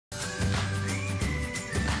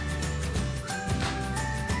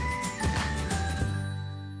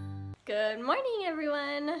Good morning,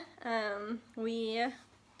 everyone. We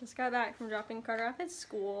just got back from dropping Carter off at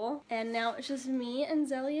school, and now it's just me and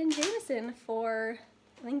Zelly and Jameson for,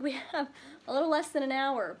 I think we have a little less than an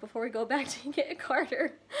hour before we go back to get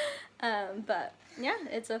Carter. But yeah,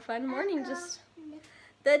 it's a fun morning, just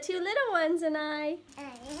the two little ones and I.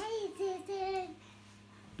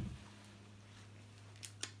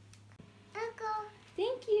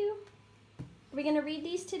 Thank you. Are we gonna read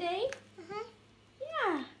these today? Uh-huh.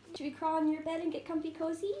 Yeah. Should we crawl in your bed and get comfy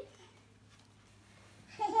cozy?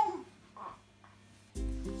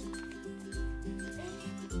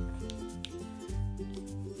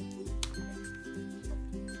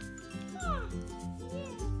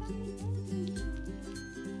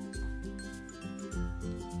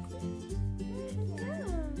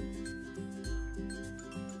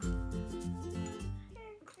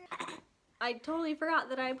 I totally forgot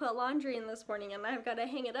that I put laundry in this morning and I've got to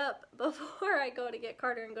hang it up before I go to get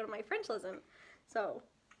Carter and go to my French lesson. So,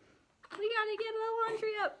 we gotta get the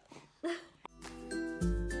laundry up.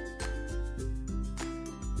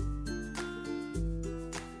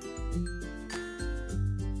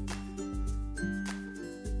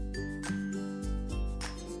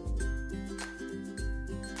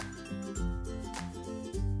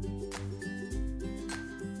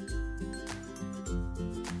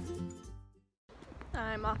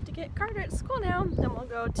 I'm off to get Carter at school now, then we'll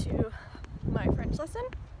go to my French lesson,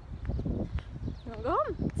 and we'll go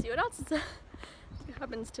home, see what else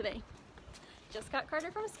happens today. Just got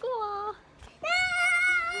Carter from school!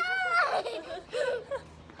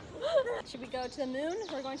 Should we go to the moon?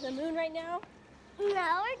 We're going to the moon right now? No, we're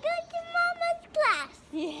going to Mama's class.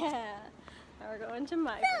 Yeah, we're going to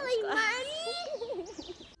my Silly French class.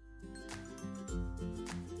 Mommy!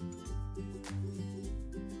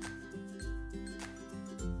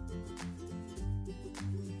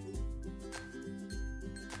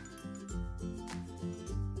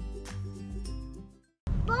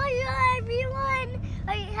 Bonjour everyone!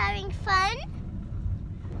 Are you having fun?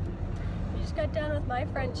 We just got done with my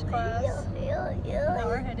French class. Now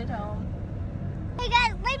we're headed home. Hey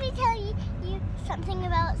guys, let me tell you something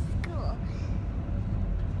about school.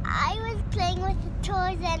 I was playing with the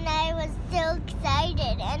toys and I was so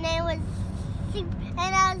excited and I was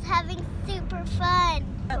having super fun.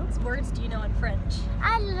 What words do you know in French?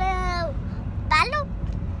 Hello. Ballot.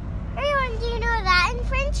 Everyone, do you know that in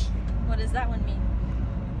French? What does that one mean?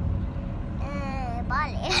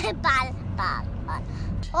 Ball.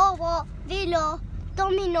 Au revoir, vélo,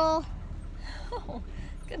 domino. Oh,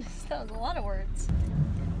 goodness, that was a lot of words.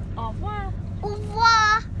 Au revoir. Au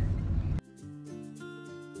revoir.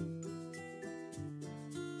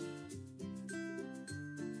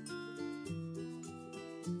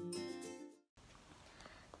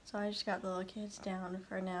 So I just got the little kids down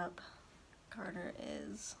for a nap. Carter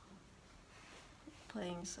is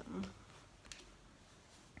playing some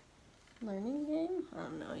learning game. I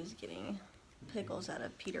don't know, he's getting pickles out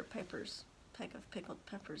of Peter Piper's peck of pickled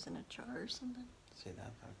peppers in a jar or something. Say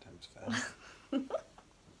that 5 times fast.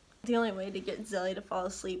 The only way to get Zelly to fall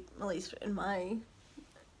asleep, at least in my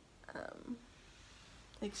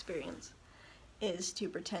experience, is to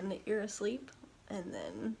pretend that you're asleep, and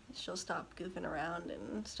then she'll stop goofing around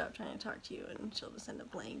and stop trying to talk to you, and she'll just end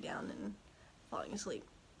up laying down and falling asleep.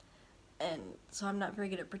 And so I'm not very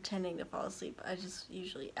good at pretending to fall asleep. I just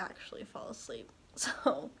usually actually fall asleep.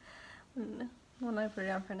 So when I put her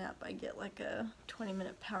down for a nap, I get like a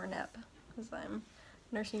 20-minute power nap because I'm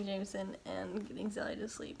nursing Jameson and getting Zelly to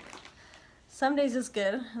sleep. Some days it's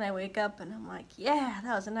good and I wake up and I'm like, yeah,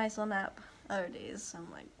 that was a nice little nap. Other days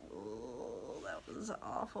I'm like, oh, that was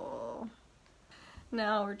awful.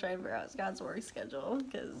 Now we're trying to figure out Scott's work schedule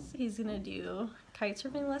because he's gonna do kite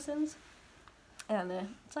surfing lessons. And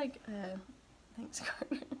it's like, thanks,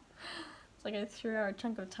 Carter. It's like a 3-hour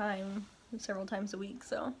chunk of time several times a week,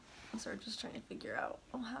 so we're just trying to figure out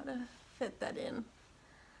how to fit that in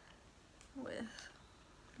with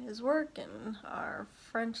his work and our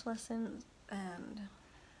French lessons and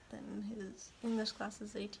then his English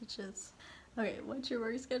classes that he teaches. Okay, what's your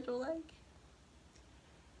work schedule like?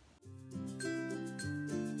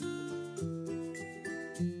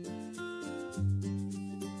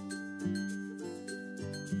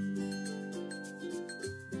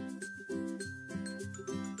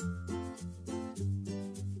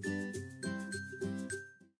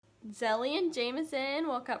 Zelly and Jameson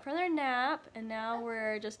woke up from their nap, and now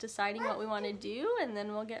we're just deciding what we want to do, and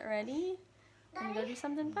then we'll get ready and go do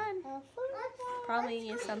something fun.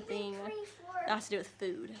 Probably something that has to do with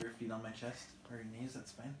food. Your feet on my chest or your knees,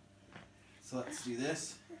 that's fine. So let's do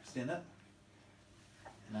this. Stand up.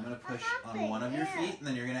 And I'm going to push on one of your feet, and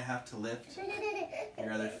then you're going to have to lift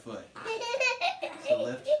your other foot. So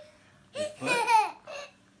lift your foot.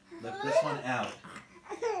 Lift this one out.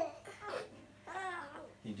 Can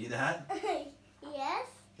you do that? Yes.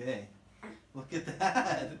 Okay. Look at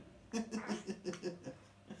that.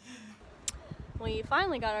 We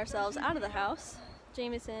finally got ourselves out of the house.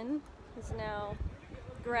 Jameson is now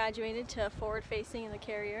graduated to forward-facing in the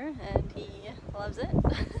carrier, and he loves it.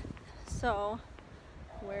 So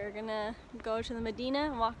we're gonna go to the Medina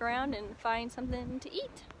and walk around and find something to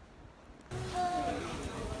eat.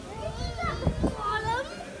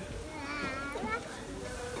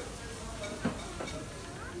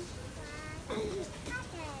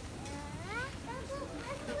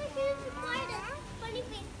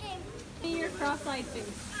 Your cross-eyed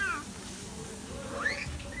face.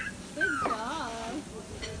 Good job.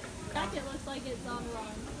 It looks like it's on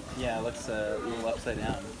wrong. Yeah, it looks a little upside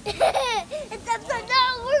down. It's upside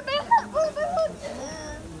down. Where's my hook?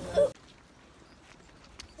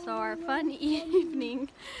 So our fun evening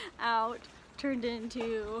out turned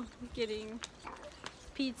into getting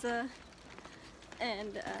pizza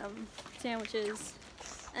and sandwiches,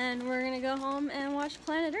 and we're gonna go home and watch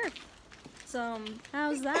Planet Earth. So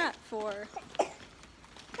how's that for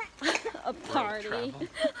a party?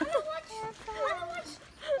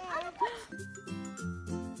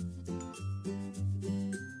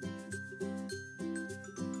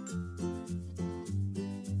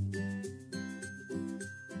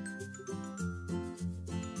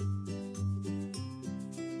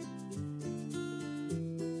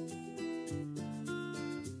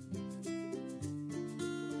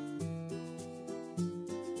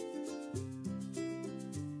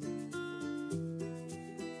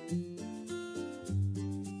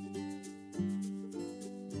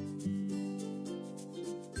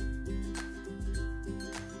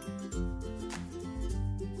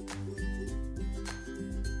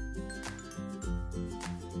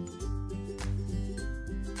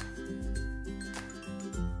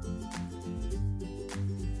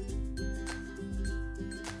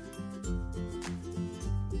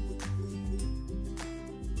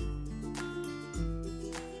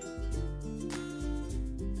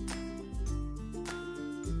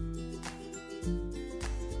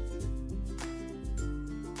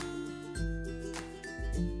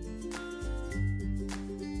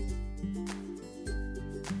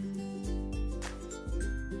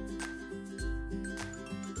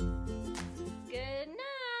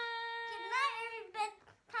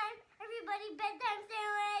 Bedtime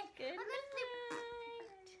sandwich. Good I'm gonna sleep.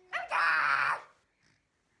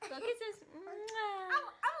 Go kisses. I'm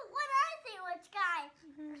a one-eye sandwich guy.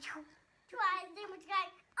 Two-eye sandwich guy.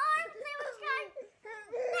 Arm sandwich guy.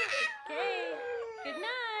 Okay. Good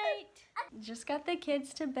night. Just got the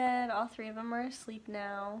kids to bed. All three of them are asleep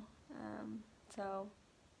now. So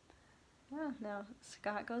yeah, now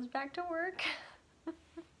Scott goes back to work.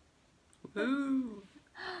 Woo!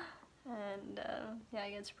 And yeah,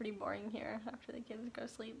 it gets pretty boring here after the kids go to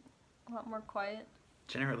sleep. A lot more quiet.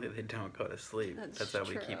 Generally, they don't go to sleep. That's how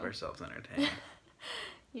we keep true. ourselves entertained.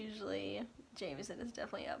 Usually, Jameson is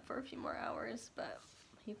definitely up for a few more hours, but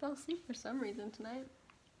he fell asleep for some reason tonight.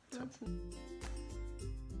 That's